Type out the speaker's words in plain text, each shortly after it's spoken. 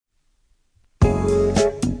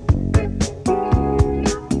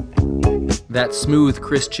That smooth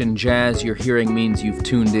Christian jazz you're hearing means you've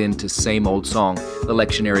tuned in to Same Old Song, the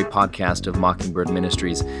lectionary podcast of Mockingbird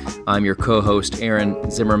Ministries. I'm your co-host,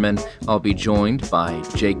 Aaron Zimmerman. I'll be joined by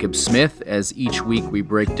Jacob Smith as each week we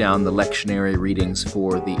break down the lectionary readings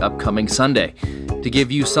for the upcoming Sunday to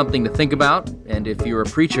give you something to think about, and if you're a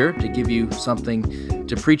preacher, to give you something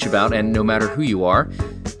to preach about, and no matter who you are,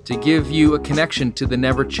 to give you a connection to the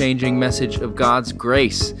never-changing message of God's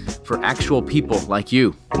grace for actual people like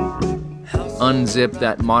you. Unzip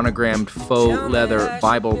that monogrammed faux leather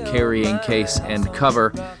Bible-carrying case and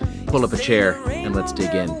cover, pull up a chair, and let's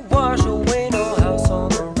dig in.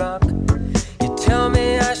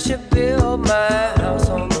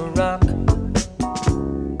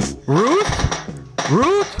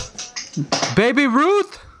 Ruth? Baby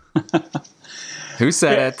Ruth? Who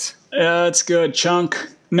said it? It's good.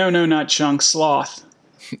 Chunk. No, not Chunk. Sloth.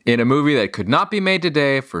 In a movie that could not be made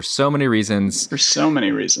today for so many reasons.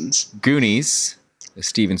 Goonies, a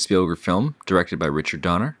Steven Spielberg film directed by Richard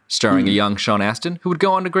Donner, starring a young Sean Astin, who would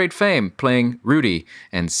go on to great fame playing Rudy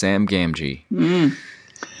and Sam Gamgee. And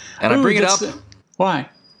I bring it up. Why?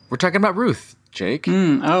 We're talking about Ruth, Jake.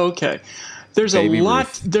 Okay. There's Baby a lot.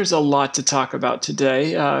 Ruth. There's a lot to talk about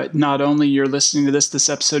today. Not only you're listening to this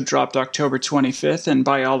episode dropped October 25th, and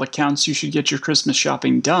by all accounts, you should get your Christmas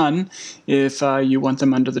shopping done if you want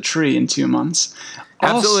them under the tree in 2 months.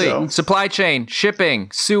 Absolutely. Also, Supply chain, shipping,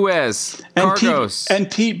 Suez, cargoes.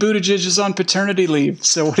 Pete Buttigieg is on paternity leave.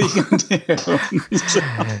 So what are you going to do?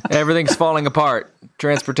 Everything's falling apart.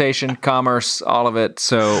 Transportation, commerce, all of it.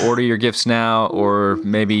 So order your gifts now, or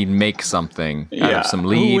maybe make something out of some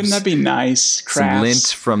leaves. Ooh, wouldn't that be nice? Crafts. Some lint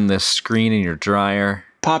from the screen in your dryer.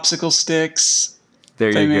 Popsicle sticks. There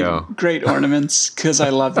you go. Great ornaments, because I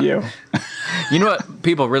love you. You know what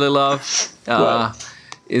people really love?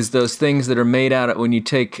 Is those things that are made out of when you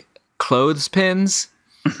take clothespins,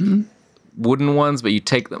 wooden ones, but you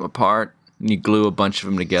take them apart and you glue a bunch of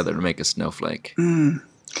them together to make a snowflake.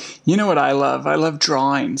 You know what I love? I love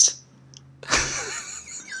drawings.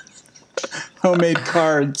 Homemade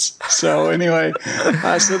cards. So anyway,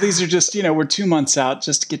 so these are just, we're 2 months out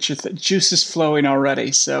just to get your juices flowing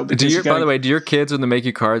already. So by the way, do your kids, when they make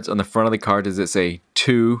you cards, on the front of the card, does it say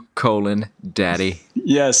to, Daddy?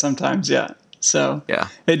 Yeah, sometimes, yeah. So yeah,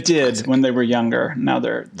 it did when they were younger. Now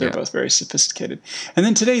they're both very sophisticated. And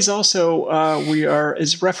then today's also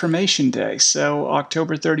is Reformation Day, so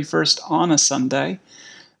October 31st on a Sunday.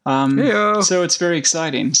 So it's very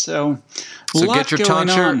exciting. So get your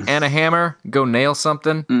tonsure and a hammer, go nail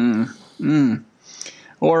something.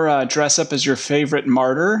 Or dress up as your favorite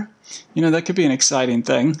martyr. That could be an exciting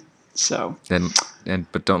thing. So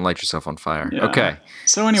but don't light yourself on fire. Yeah. Okay.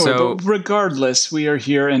 So anyway, but regardless, we are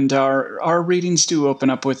here, and our readings do open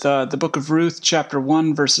up with the book of Ruth, chapter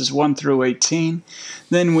 1, verses 1 through 18.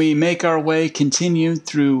 Then we make our way, continue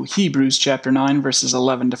through Hebrews, chapter 9, verses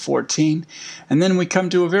 11 to 14. And then we come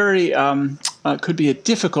to a very, could be a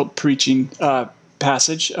difficult preaching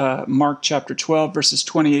passage, Mark chapter 12, verses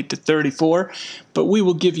 28 to 34. But we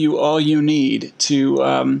will give you all you need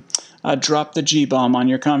to drop the G-bomb on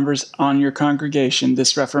your congregation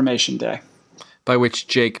this Reformation Day. By which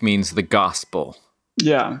Jake means the gospel.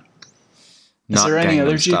 Yeah. Is there any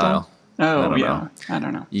other G-bomb? Oh, yeah. I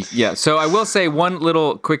don't know. Yeah, so I will say one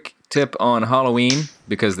little quick tip on Halloween,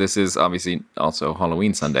 because this is obviously also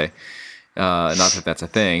Halloween Sunday. Not that that's a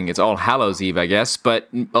thing. It's All Hallows Eve, I guess. But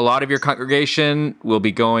a lot of your congregation will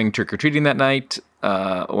be going trick-or-treating that night,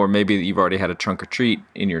 or maybe you've already had a trunk-or-treat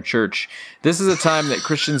in your church. This is a time that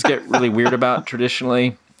Christians get really weird about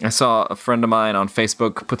traditionally. I saw a friend of mine on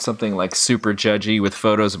Facebook put something like super judgy with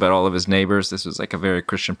photos about all of his neighbors. This was like a very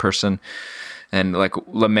Christian person, and like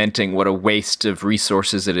lamenting what a waste of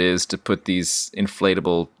resources it is to put these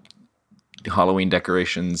inflatable Halloween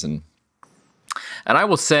decorations. And I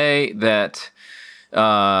will say that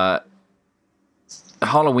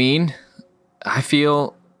Halloween, I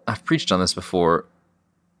feel, I've preached on this before,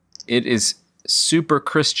 it is super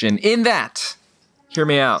Christian in that, hear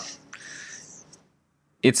me out,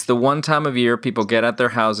 it's the one time of year people get at their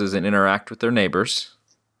houses and interact with their neighbors,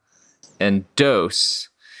 and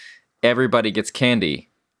everybody gets candy.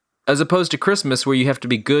 As opposed to Christmas, where you have to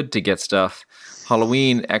be good to get stuff,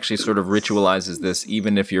 Halloween actually sort of ritualizes this.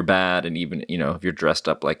 Even if you're bad, and even if you're dressed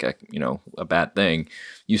up like a bad thing,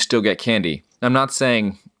 you still get candy. I'm not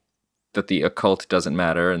saying that the occult doesn't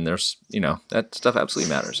matter, and there's that stuff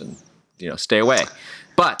absolutely matters, and stay away.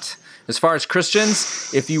 But as far as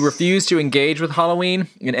Christians, if you refuse to engage with Halloween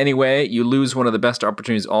in any way, you lose one of the best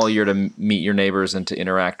opportunities all year to meet your neighbors and to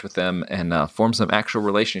interact with them and form some actual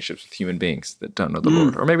relationships with human beings that don't know the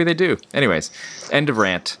Lord. Or maybe they do. Anyways, end of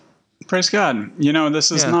rant. Praise God.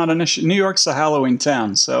 This is not an issue. New York's a Halloween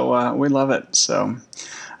town, so we love it. So,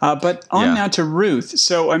 but on now to Ruth.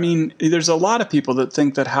 So, there's a lot of people that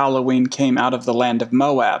think that Halloween came out of the land of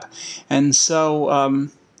Moab. And so,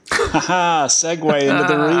 segue into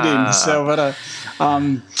the reading. So,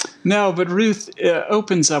 but Ruth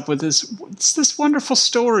opens up with this wonderful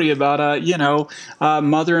story about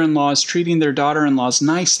mother-in-laws treating their daughter-in-laws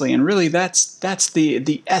nicely, and really that's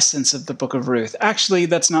the essence of the book of Ruth. Actually,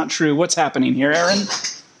 that's not true. What's happening here, Aaron?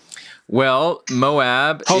 Well,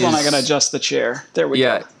 Moab. Hold on, I gotta adjust the chair. There we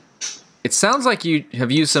go. It sounds like you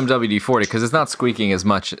have used some WD-40 because it's not squeaking as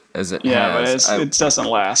much as it has. Yeah, but it doesn't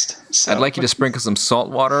last. So. I'd like you to sprinkle some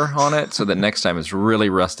salt water on it so that next time it's really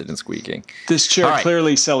rusted and squeaking. This chair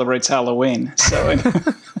clearly celebrates Halloween.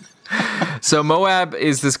 So Moab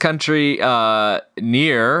is this country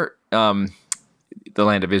near the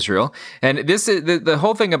land of Israel. And this is the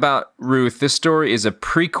whole thing about Ruth. This story is a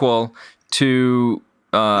prequel to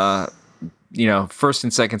 1st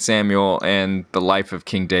and 2nd Samuel and the life of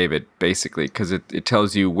King David, basically, because it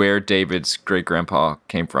tells you where David's great-grandpa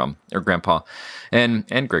came from, or grandpa, and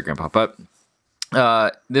great-grandpa. But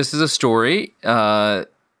this is a story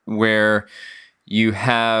where you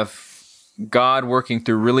have God working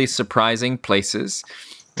through really surprising places,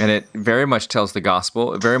 and it very much tells the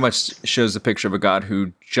gospel. It very much shows a picture of a God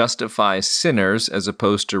who justifies sinners as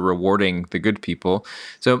opposed to rewarding the good people.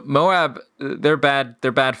 So Moab, they're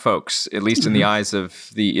bad folks, at least in the eyes of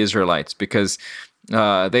the Israelites, because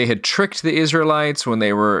they had tricked the Israelites when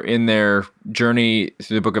they were in their journey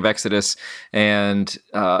through the book of Exodus, and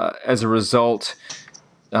as a result,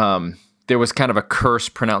 there was kind of a curse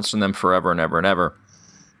pronounced on them forever and ever and ever.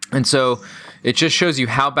 And so it just shows you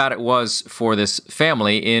how bad it was for this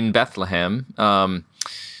family in Bethlehem.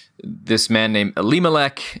 This man named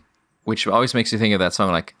Elimelech, which always makes you think of that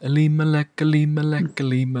song, like, Elimelech, Elimelech,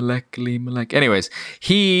 Elimelech, Elimelech. Anyways,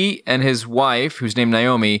 he and his wife, who's named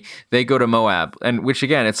Naomi, they go to Moab, and which,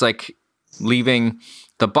 again, it's like leaving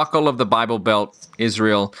the buckle of the Bible Belt,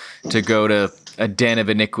 Israel, to go to a den of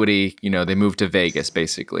iniquity. They move to Vegas,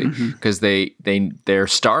 basically, because they're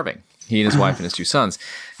starving. He and his wife and his 2 sons.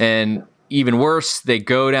 And even worse, they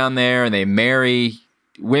go down there and they marry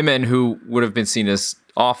women who would have been seen as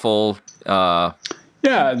awful. They're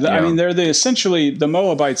essentially the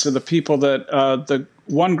Moabites are the people that the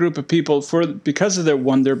one group of people, because of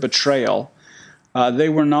their betrayal, they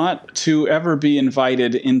were not to ever be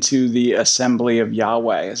invited into the assembly of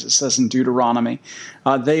Yahweh, as it says in Deuteronomy.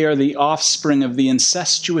 They are the offspring of the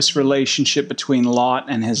incestuous relationship between Lot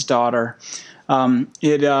and his daughter.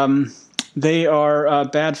 They are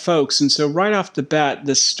bad folks. And so right off the bat,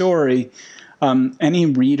 this story, any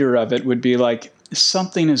reader of it would be like,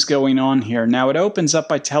 something is going on here. Now, it opens up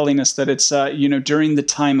by telling us that it's, during the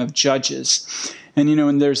time of Judges.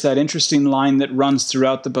 And there's that interesting line that runs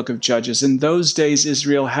throughout the book of Judges. In those days,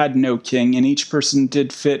 Israel had no king, and each person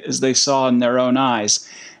did fit as they saw in their own eyes.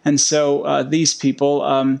 And so these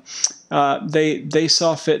people, they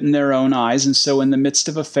saw fit in their own eyes. And so in the midst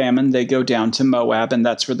of a famine, they go down to Moab, and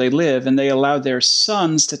that's where they live. And they allow their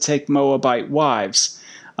sons to take Moabite wives.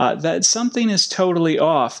 That something is totally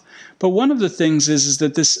off. But one of the things is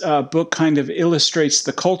that this book kind of illustrates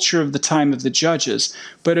the culture of the time of the Judges,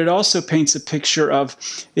 but it also paints a picture of,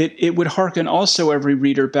 it would hearken also every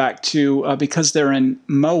reader back to, because they're in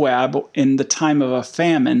Moab in the time of a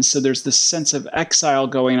famine, so there's this sense of exile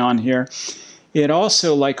going on here. It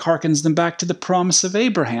also harkens them back to the promise of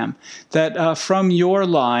Abraham, that from your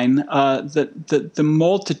line, the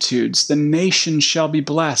multitudes, the nations shall be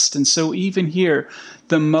blessed. And so even here,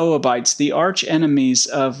 the Moabites, the arch enemies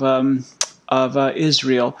of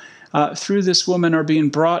Israel, through this woman are being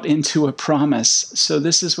brought into a promise. So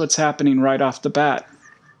this is what's happening right off the bat.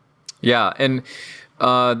 Yeah, and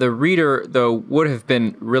the reader, though, would have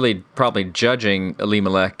been really probably judging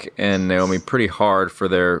Elimelech and Naomi pretty hard for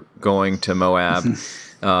their going to Moab.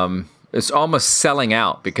 It's almost selling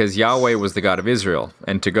out, because Yahweh was the God of Israel,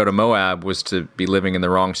 and to go to Moab was to be living in the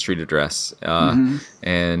wrong street address.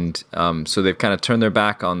 And so they've kind of turned their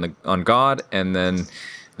back on God, and then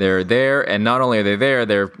they're there, and not only are they there,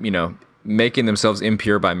 they're making themselves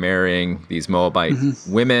impure by marrying these Moabite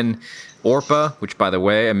women. Orpah, which, by the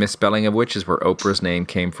way, a misspelling of which is where Oprah's name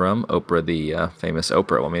came from. Oprah, the famous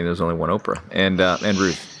Oprah. Well, there's only one Oprah. And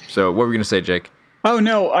Ruth. So what were you going to say, Jake? Oh,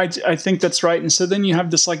 no, I think that's right. And so then you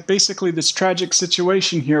have this, basically this tragic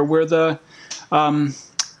situation here where the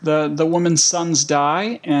woman's sons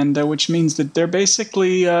die, and which means that they're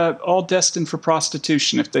basically all destined for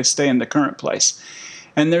prostitution if they stay in the current place.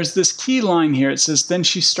 And there's this key line here. It says, then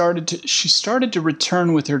she started to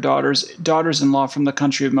return with her daughters-in-law from the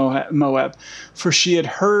country of Moab, for she had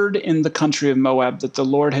heard in the country of Moab that the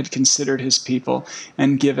Lord had considered his people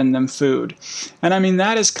and given them food. And I mean,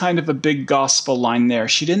 that is kind of a big gospel line there.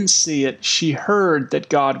 She didn't see it. She heard that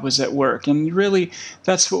God was at work. And really,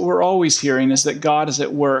 that's what we're always hearing, is that God is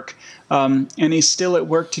at work. And he's still at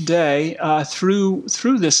work today through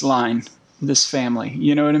this line, this family.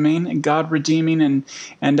 You know what I mean? And God redeeming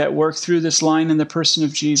and at work through this line in the person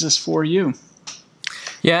of Jesus for you.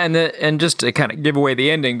 Yeah, and just to kind of give away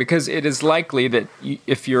the ending, because it is likely that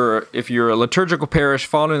if you're a liturgical parish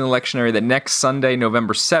following the lectionary, that next Sunday,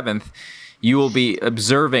 November 7th, you will be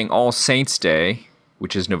observing All Saints' Day,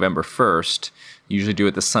 which is November 1st. You usually do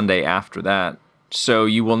it the Sunday after that. So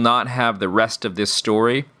you will not have the rest of this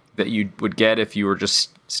story that you would get if you were just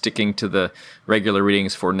sticking to the regular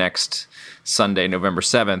readings for next Sunday, November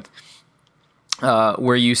 7th,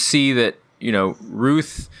 where you see that,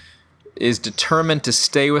 Ruth is determined to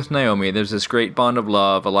stay with Naomi. There's this great bond of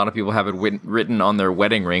love. A lot of people have it written on their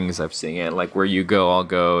wedding rings. I've seen it, like, where you go, I'll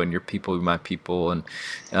go, and your people be my people, and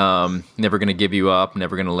never going to give you up,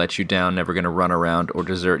 never going to let you down, never going to run around or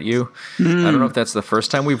desert you. I don't know if that's the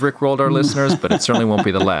first time we've rickrolled our listeners, but it certainly won't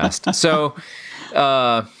be the last. So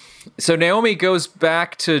Naomi goes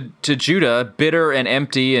back to Judah, bitter and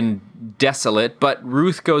empty and desolate, but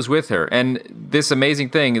Ruth goes with her. And this amazing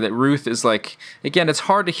thing that Ruth is like, again, it's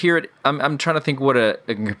hard to hear it. I'm trying to think what a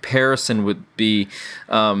comparison would be.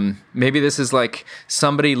 Maybe this is like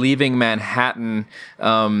somebody leaving Manhattan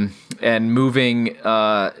and moving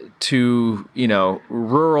to,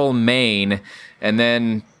 rural Maine, and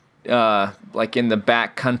then like in the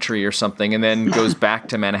back country or something, and then goes back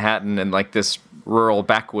to Manhattan, and like this rural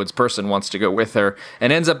backwoods person wants to go with her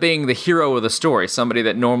and ends up being the hero of the story, somebody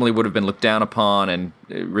that normally would have been looked down upon and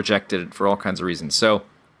rejected for all kinds of reasons. So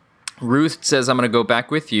Ruth says, I'm going to go back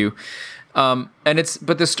with you. But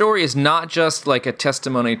the story is not just like a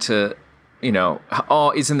testimony to,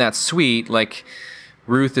 oh, isn't that sweet? Like,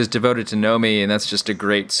 Ruth is devoted to Naomi, and that's just a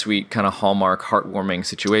great, sweet, kind of hallmark, heartwarming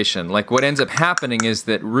situation. Like, what ends up happening is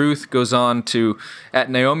that Ruth goes on to, at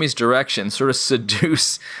Naomi's direction, sort of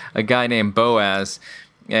seduce a guy named Boaz,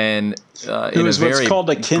 and in a very called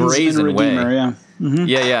a kinsman redeemer, way. Yeah. Mm-hmm.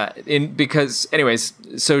 Yeah. Because, anyways,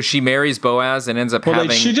 so she marries Boaz and ends up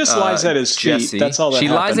having she just lies at his feet. Jesse. That's all that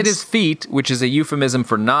happens. Lies at his feet, which is a euphemism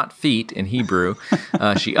for not feet in Hebrew.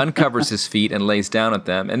 She uncovers his feet and lays down at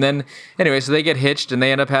them. And then, anyway, so they get hitched, and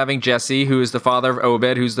they end up having Jesse, who is the father of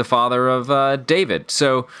Obed, who's the father of David.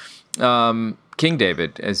 So King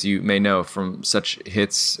David, as you may know from such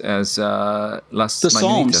hits as Las Mañanitas.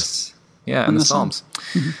 Psalms. Yeah, and the Psalms.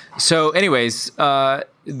 Mm-hmm. So anyways,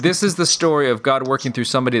 this is the story of God working through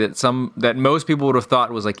somebody that most people would have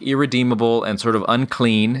thought was like irredeemable and sort of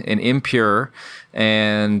unclean and impure,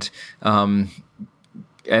 and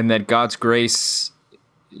that God's grace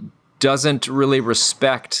doesn't really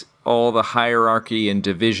respect all the hierarchy and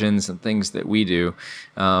divisions and things that we do.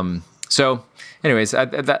 So anyways,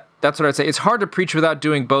 that's what I'd say. It's hard to preach without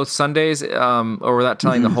doing both Sundays or without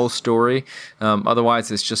telling the whole story.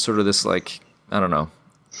 Otherwise, it's just sort of this, like, I don't know,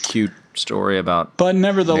 cute story about. But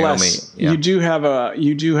nevertheless, Naomi. Yeah.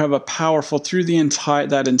 you do have a powerful, through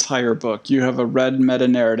that entire book, you have a red meta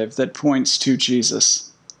narrative that points to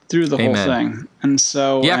Jesus through the whole thing. And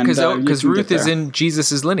so because Ruth is in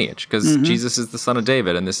Jesus' lineage, because Jesus is the son of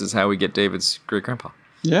David, and this is how we get David's great grandpa.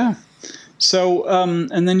 Yeah. So,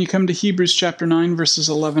 and then you come to Hebrews chapter 9, verses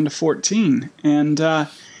 11 to 14. And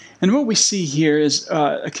what we see here is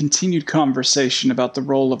a continued conversation about the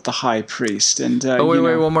role of the high priest. And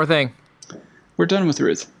wait, one more thing. We're done with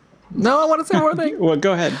Ruth. No, I want to say one more thing. Well,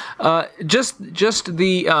 go ahead. Just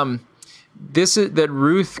the this is that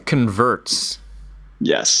Ruth converts.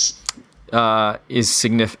 Yes. Is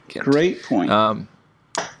significant. Great point.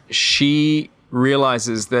 She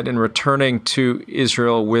realizes that in returning to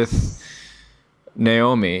Israel with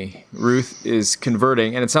Naomi, Ruth is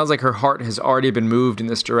converting, and it sounds like her heart has already been moved in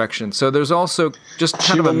this direction. So there's also just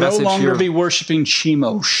kind of a message here. She will no longer be worshiping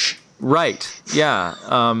Chemosh. Right. Yeah.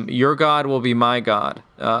 Your God will be my God.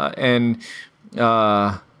 And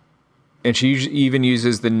she even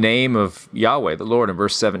uses the name of Yahweh, the Lord, in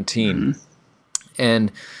verse 17. Mm-hmm.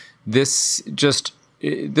 And this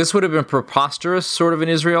would have been preposterous sort of in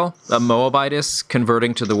Israel, a Moabitess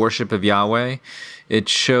converting to the worship of Yahweh. It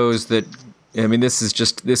shows that,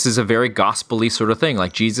 this is a very gospel-y sort of thing.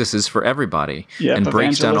 Like, Jesus is for everybody, and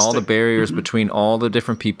breaks down all the barriers between all the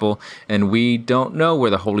different people. And we don't know where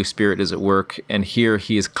the Holy Spirit is at work. And here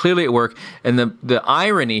he is clearly at work. And the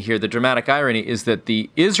irony here, the dramatic irony, is that the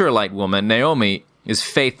Israelite woman, Naomi, is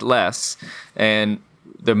faithless, and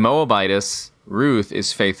the Moabitess, Ruth,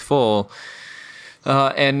 is faithful.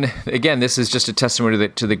 And again, this is just a testimony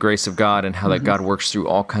to the grace of God and how that God works through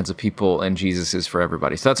all kinds of people, and Jesus is for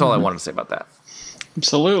everybody. So that's all I wanted to say about that.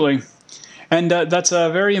 Absolutely. And that's a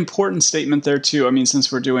very important statement there, too. I mean,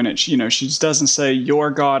 since we're doing it, she doesn't say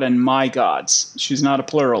your God and my gods. She's not a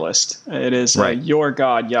pluralist. It is your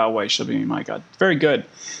God, Yahweh, shall be my God. Very good.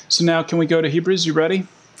 So now can we go to Hebrews? You ready?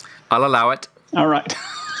 I'll allow it. All right.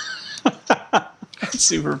 That's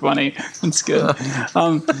super funny. That's good.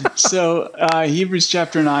 So Hebrews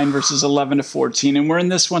chapter 9, verses 11 to 14. And we're in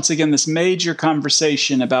this, once again, this major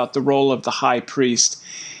conversation about the role of the high priest.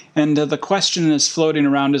 And the question is floating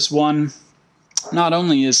around is one, not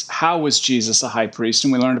only is how was Jesus a high priest,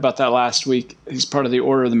 and we learned about that last week, he's part of the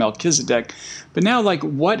order of the Melchizedek, but now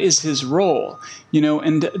what is his role?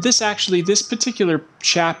 And this particular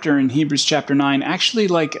chapter in Hebrews chapter 9 actually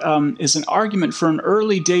is an argument for an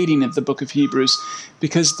early dating of the book of Hebrews,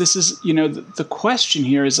 because this is, the question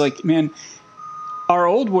here is our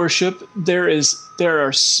old worship, there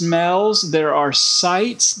are smells, there are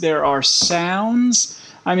sights, there are sounds.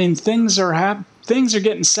 I mean, things are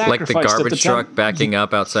getting sacrificed. Like the garbage truck backing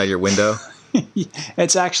up outside your window?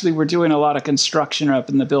 It's actually, we're doing a lot of construction up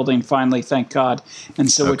in the building finally, thank God.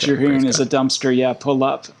 And so what you're hearing is a dumpster, pull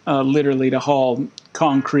up, literally to haul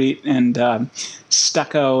concrete and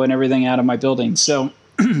stucco and everything out of my building. So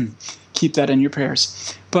keep that in your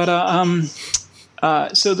prayers. But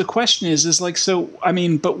so the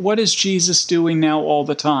question but what is Jesus doing now all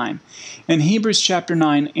the time? And Hebrews chapter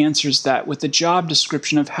 9 answers that with the job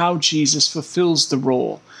description of how Jesus fulfills the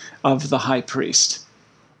role of the high priest.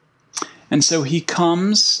 And so he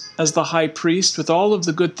comes as the high priest with all of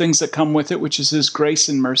the good things that come with it, which is his grace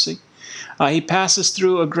and mercy. He passes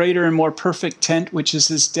through a greater and more perfect tent, which is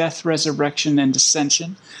his death, resurrection, and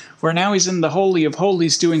ascension, where now he's in the Holy of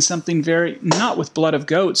Holies doing something not with blood of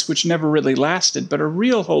goats, which never really lasted, but a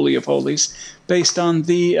real Holy of Holies based on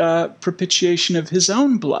the propitiation of his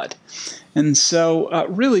own blood. And so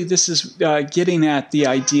really this is getting at the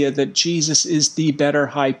idea that Jesus is the better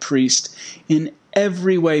high priest in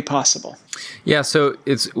every way possible. Yeah, so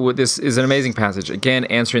this is an amazing passage. Again,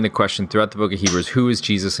 answering the question throughout the book of Hebrews, who is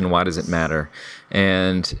Jesus and why does it matter?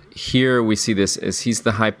 And here we see this as he's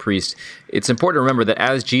the high priest. It's important to remember that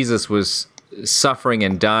as Jesus was suffering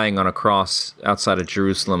and dying on a cross outside of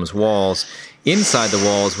Jerusalem's walls, inside the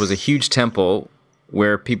walls was a huge temple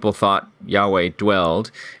where people thought Yahweh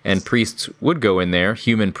dwelled, and priests would go in there,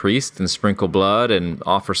 human priests, and sprinkle blood and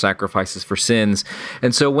offer sacrifices for sins.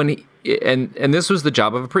 And so and this was the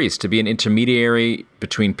job of a priest, to be an intermediary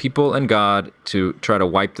between people and God, to try to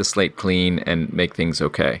wipe the slate clean and make things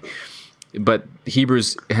okay. But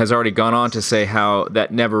Hebrews has already gone on to say how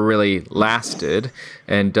that never really lasted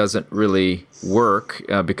and doesn't really work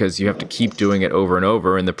because you have to keep doing it over and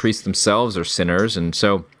over, and the priests themselves are sinners. And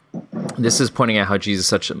so this is pointing out how Jesus is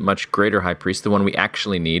such a much greater high priest, the one we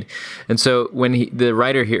actually need. And so when the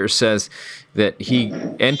writer here says that he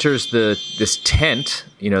enters this tent,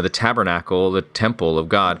 the tabernacle, the temple of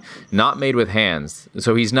God, not made with hands.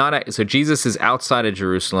 So so Jesus is outside of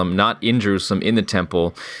Jerusalem, not in Jerusalem, in the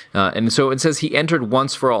temple. And so it says he entered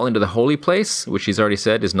once for all into the holy place, which he's already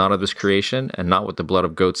said is not of his creation and not with the blood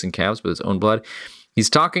of goats and calves, but his own blood. He's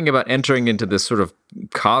talking about entering into this sort of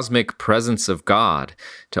cosmic presence of God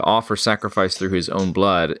to offer sacrifice through his own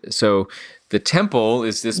blood. So the temple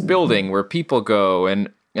is this building where people go,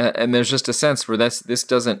 and there's just a sense where this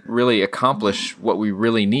doesn't really accomplish what we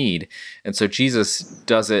really need. And so Jesus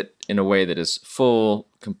does it in a way that is full,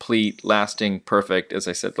 complete, lasting, perfect, as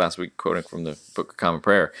I said last week, quoting from the Book of Common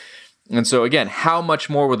Prayer. And so again, how much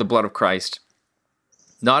more with the blood of Christ,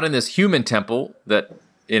 not in this human temple that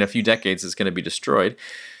in a few decades is going to be destroyed,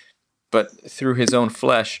 but through his own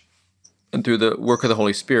flesh and through the work of the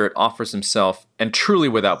Holy Spirit offers himself and truly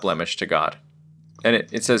without blemish to God. And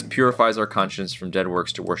it says purifies our conscience from dead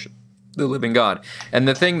works to worship the living God. And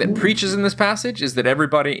the thing that preaches in this passage is that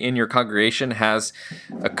everybody in your congregation has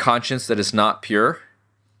a conscience that is not pure,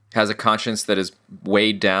 has a conscience that is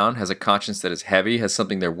weighed down, has a conscience that is heavy, has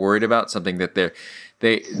something they're worried about, something that there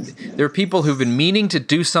are people who've been meaning to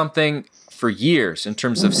do something for years in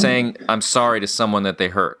terms of saying, I'm sorry to someone that they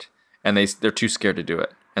hurt, and they're too scared to do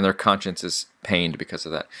it, and their conscience is pained because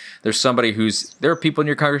of that. There are people in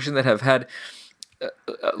your congregation that have had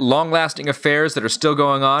long-lasting affairs that are still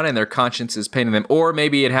going on, and their conscience is paining them. Or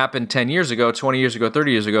maybe it happened 10 years ago, 20 years ago,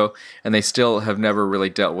 30 years ago, and they still have never really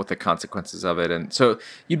dealt with the consequences of it. And so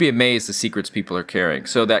you'd be amazed the secrets people are carrying.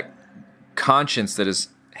 So that conscience that is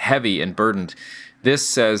heavy and burdened, this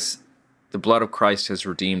says the blood of Christ has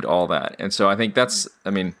redeemed all that. And so I think that's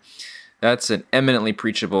an eminently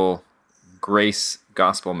preachable, grace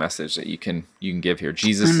gospel message that you can give here.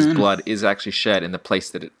 Jesus' blood is actually shed in the place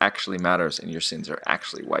that it actually matters, and your sins are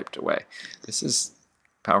actually wiped away. This is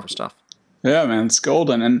powerful stuff. Yeah, man, it's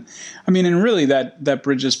golden. And I mean, and really that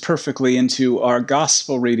bridges perfectly into our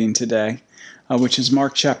gospel reading today, which is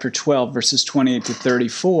Mark chapter 12, verses 28 to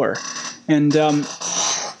 34. And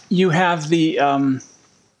you have the...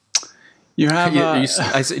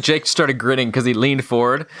 Jake started grinning because he leaned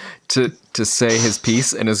forward to say his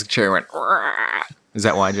piece, and his chair went... Is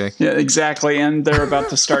that why, Jake? Yeah, exactly. And they're about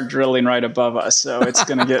to start drilling right above us, so it's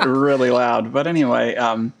going to get really loud. But anyway...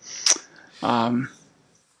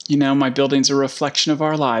 my building's a reflection of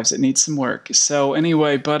our lives. It needs some work. So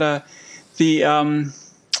anyway, but the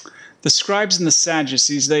scribes and the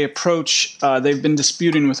Sadducees, they approach, they've been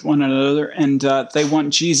disputing with one another, and they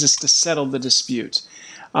want Jesus to settle the dispute,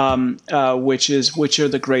 which are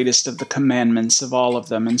the greatest of the commandments of all of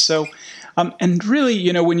them. And so, and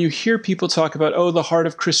really, when you hear people talk about, the heart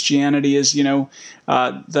of Christianity is, the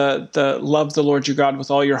love the Lord your God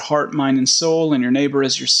with all your heart, mind, and soul, and your neighbor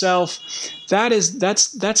as yourself. That's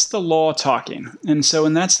the law talking. And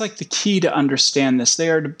that's like the key to understand this. They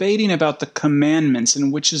are debating about the commandments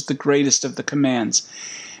and which is the greatest of the commands.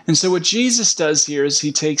 And so what Jesus does here is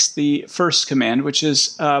he takes the first command, which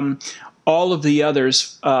is all of the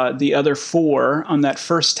others, the other four on that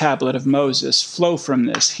first tablet of Moses, flow from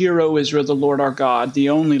this. Hear, O Israel, the Lord our God, the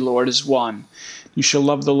only Lord is one. You shall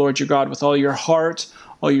love the Lord your God with all your heart,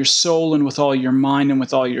 all your soul, and with all your mind, and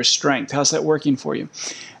with all your strength. How's that working for you?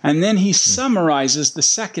 And then he summarizes the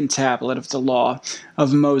second tablet of the law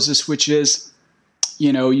of Moses, which is,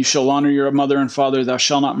 you shall honor your mother and father, thou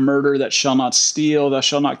shalt not murder, thou shalt not steal, thou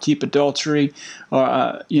shalt not keep adultery,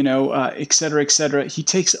 or, et cetera, et cetera. He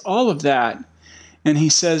takes all of that and he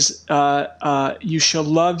says, you shall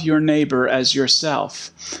love your neighbor as yourself.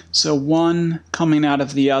 So one coming out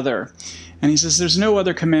of the other. And he says, there's no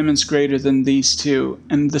other commandments greater than these two.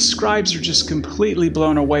 And the scribes are just completely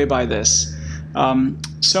blown away by this.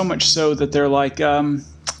 So much so that they're like,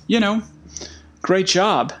 great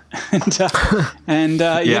job. As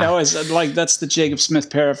like, that's the Jacob Smith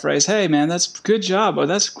paraphrase. Hey man, that's good job. Oh,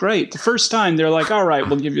 that's great. The first time they're like, all right,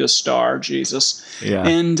 we'll give you a star, Jesus. Yeah.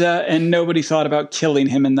 And nobody thought about killing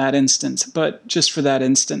him in that instant, but just for that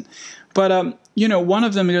instant. But, one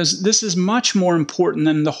of them goes, this is much more important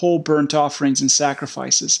than the whole burnt offerings and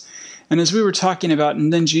sacrifices. And as we were talking about,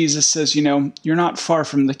 and then Jesus says, you're not far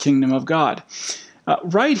from the kingdom of God.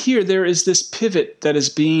 Right here, there is this pivot that is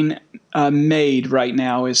being made right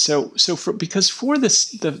now. Because for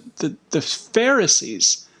the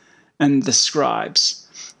Pharisees and the scribes,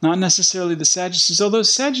 not necessarily the Sadducees, although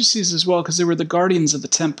Sadducees as well, because they were the guardians of the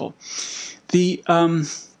temple,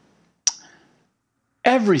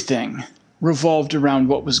 everything revolved around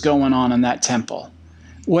what was going on in that temple,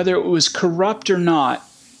 whether it was corrupt or not.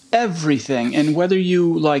 Everything, and whether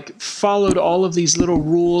you followed all of these little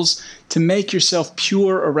rules to make yourself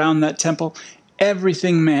pure around that temple,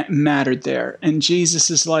 everything mattered there. And Jesus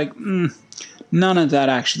is like, none of that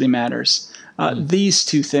actually matters. These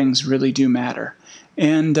two things really do matter.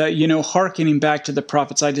 And, hearkening back to the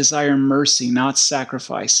prophets, I desire mercy, not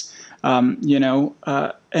sacrifice.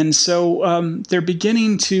 And so they're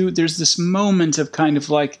beginning to, there's this moment of kind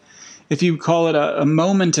of if you call it a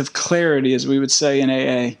moment of clarity, as we would say in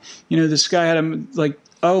AA, this guy had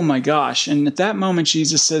oh my gosh. And at that moment,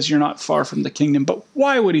 Jesus says, you're not far from the kingdom. But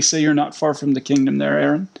why would he say you're not far from the kingdom there,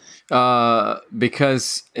 Aaron?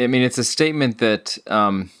 Because, it's a statement that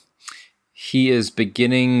he is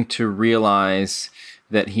beginning to realize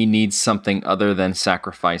that he needs something other than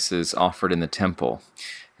sacrifices offered in the temple,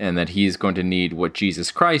 and that he's going to need what Jesus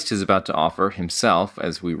Christ is about to offer himself,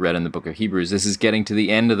 as we read in the book of Hebrews. This is getting to the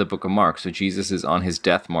end of the book of Mark, so Jesus is on his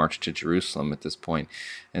death march to Jerusalem at this point.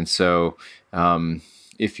 And so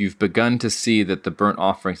if you've begun to see that the burnt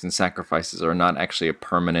offerings and sacrifices are not actually a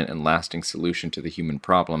permanent and lasting solution to the human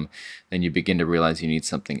problem, then you begin to realize you need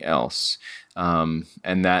something else. And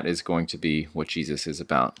that is going to be what Jesus is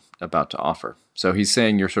about to offer. So he's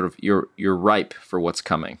saying you're ripe for what's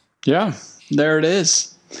coming. Yeah, there it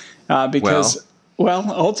is.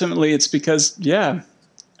 Ultimately it's because,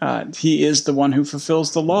 he is the one who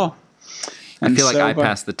fulfills the law. And I feel like I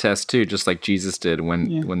passed the test too, just like Jesus did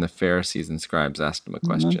when the Pharisees and scribes asked him a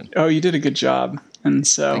question. Oh, you did a good job. And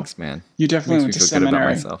so thanks, man. You definitely went to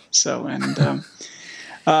seminary. So,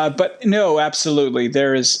 but no, absolutely.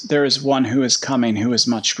 There is one who is coming who is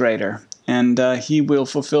much greater, and he will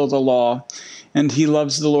fulfill the law, and he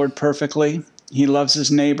loves the Lord perfectly. He loves his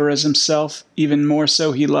neighbor as himself. Even more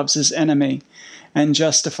so, he loves his enemy and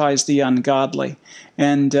justifies the ungodly.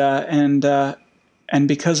 And And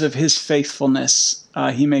because of his faithfulness,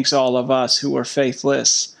 he makes all of us who are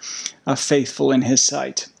faithless faithful in his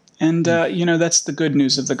sight. And, that's the good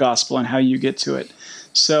news of the gospel and how you get to it.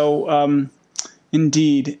 So,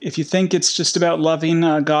 indeed, if you think it's just about loving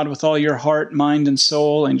God with all your heart, mind, and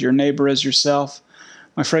soul, and your neighbor as yourself,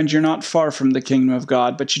 my friend, you're not far from the kingdom of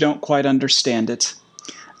God, but you don't quite understand it.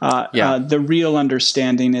 The real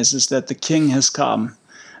understanding is that the King has come.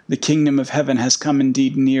 The kingdom of heaven has come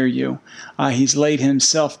indeed near you. He's laid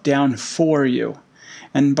himself down for you.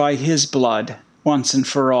 And by his blood, once and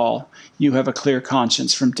for all, you have a clear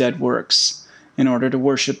conscience from dead works in order to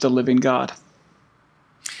worship the living God.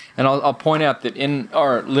 And I'll point out that in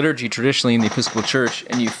our liturgy, traditionally in the Episcopal Church,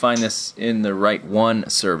 and you find this in the Rite 1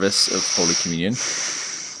 service of Holy Communion,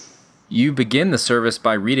 you begin the service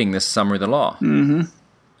by reading this summary of the law. Mm-hmm.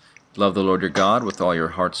 Love the Lord your God with all your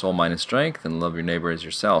heart, soul, mind, and strength, and love your neighbor as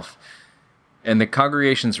yourself. And the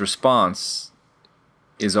congregation's response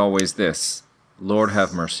is always this: Lord,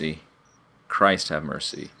 have mercy. Christ, have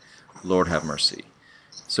mercy. Lord, have mercy.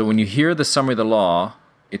 So when you hear the summary of the law,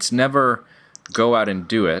 it's never go out and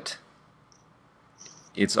do it.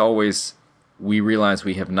 It's always, we realize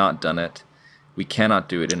we have not done it. We cannot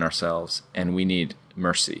do it in ourselves, and we need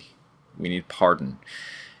mercy. We need pardon.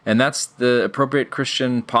 And that's the appropriate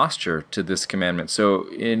Christian posture to this commandment. So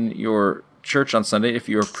in your church on Sunday, if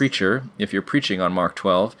you're a preacher, if you're preaching on Mark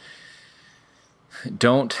 12,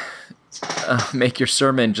 don't make your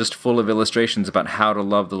sermon just full of illustrations about how to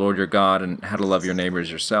love the Lord your God and how to love your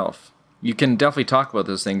neighbors yourself. You can definitely talk about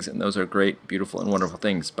those things, and those are great, beautiful, and wonderful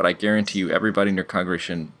things, but I guarantee you everybody in your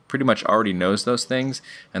congregation pretty much already knows those things,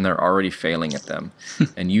 and they're already failing at them.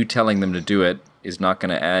 And you telling them to do it is not going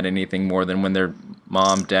to add anything more than when their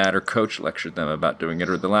mom, dad, or coach lectured them about doing it,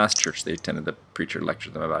 or the last church they attended, the preacher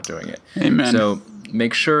lectured them about doing it. Amen. So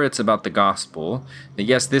make sure it's about the gospel, that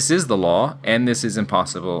yes, this is the law, and this is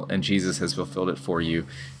impossible, and Jesus has fulfilled it for you,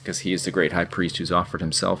 because he is the great high priest who's offered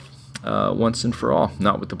himself once and for all,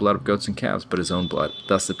 not with the blood of goats and calves, but his own blood,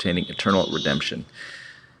 thus obtaining eternal redemption.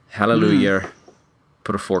 Hallelujah.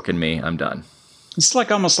 Put a fork in me. I'm done. It's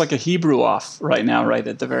almost like a Hebrew off right now, right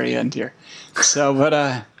at the very end here. So,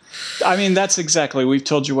 but that's exactly, we've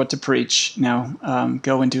told you what to preach. Now,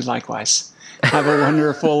 go and do likewise. Have a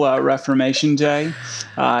wonderful Reformation Day.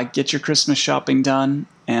 Get your Christmas shopping done.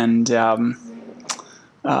 And, we'll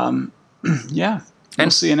see you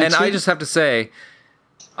next week. And I just have to say,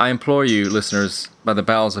 I implore you, listeners, by the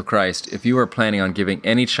bowels of Christ, if you are planning on giving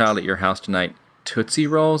any child at your house tonight Tootsie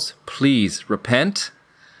Rolls, please repent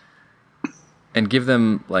and give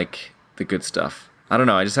them, the good stuff. I don't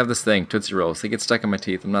know. I just have this thing, Tootsie Rolls. They get stuck in my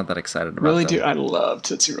teeth. I'm not that excited about them. Really do. I love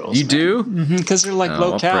Tootsie Rolls. You do? Mm-hmm, because they're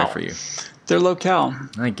low-cal. I'll pray for you. They're low-cal.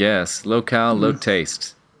 I guess. Low-cal,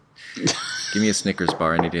 low-taste. Give me a Snickers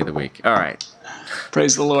bar any day of the week. All right.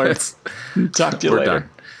 Praise the Lord. Talk to you later. We're done.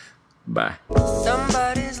 Bye.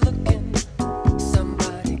 Somebody's looking,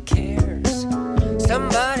 somebody cares,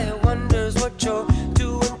 somebody wonders what you're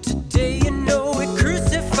doing today. You know we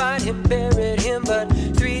crucified him, buried him, but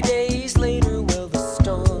 3 days later, well, the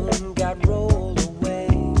stone got rolled away.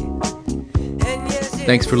 And yes,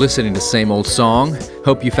 Thanks for listening to Same Old Song.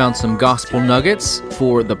 Hope you found some gospel nuggets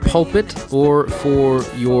for the pulpit or for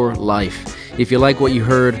your life. If you like what you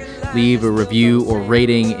heard, leave a review or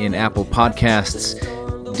rating in Apple Podcasts.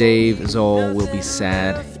 Dave Zoll will be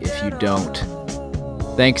sad if you don't.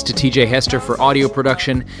 Thanks to TJ Hester for audio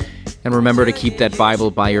production, and remember to keep that Bible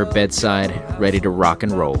by your bedside, ready to rock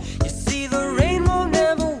and roll.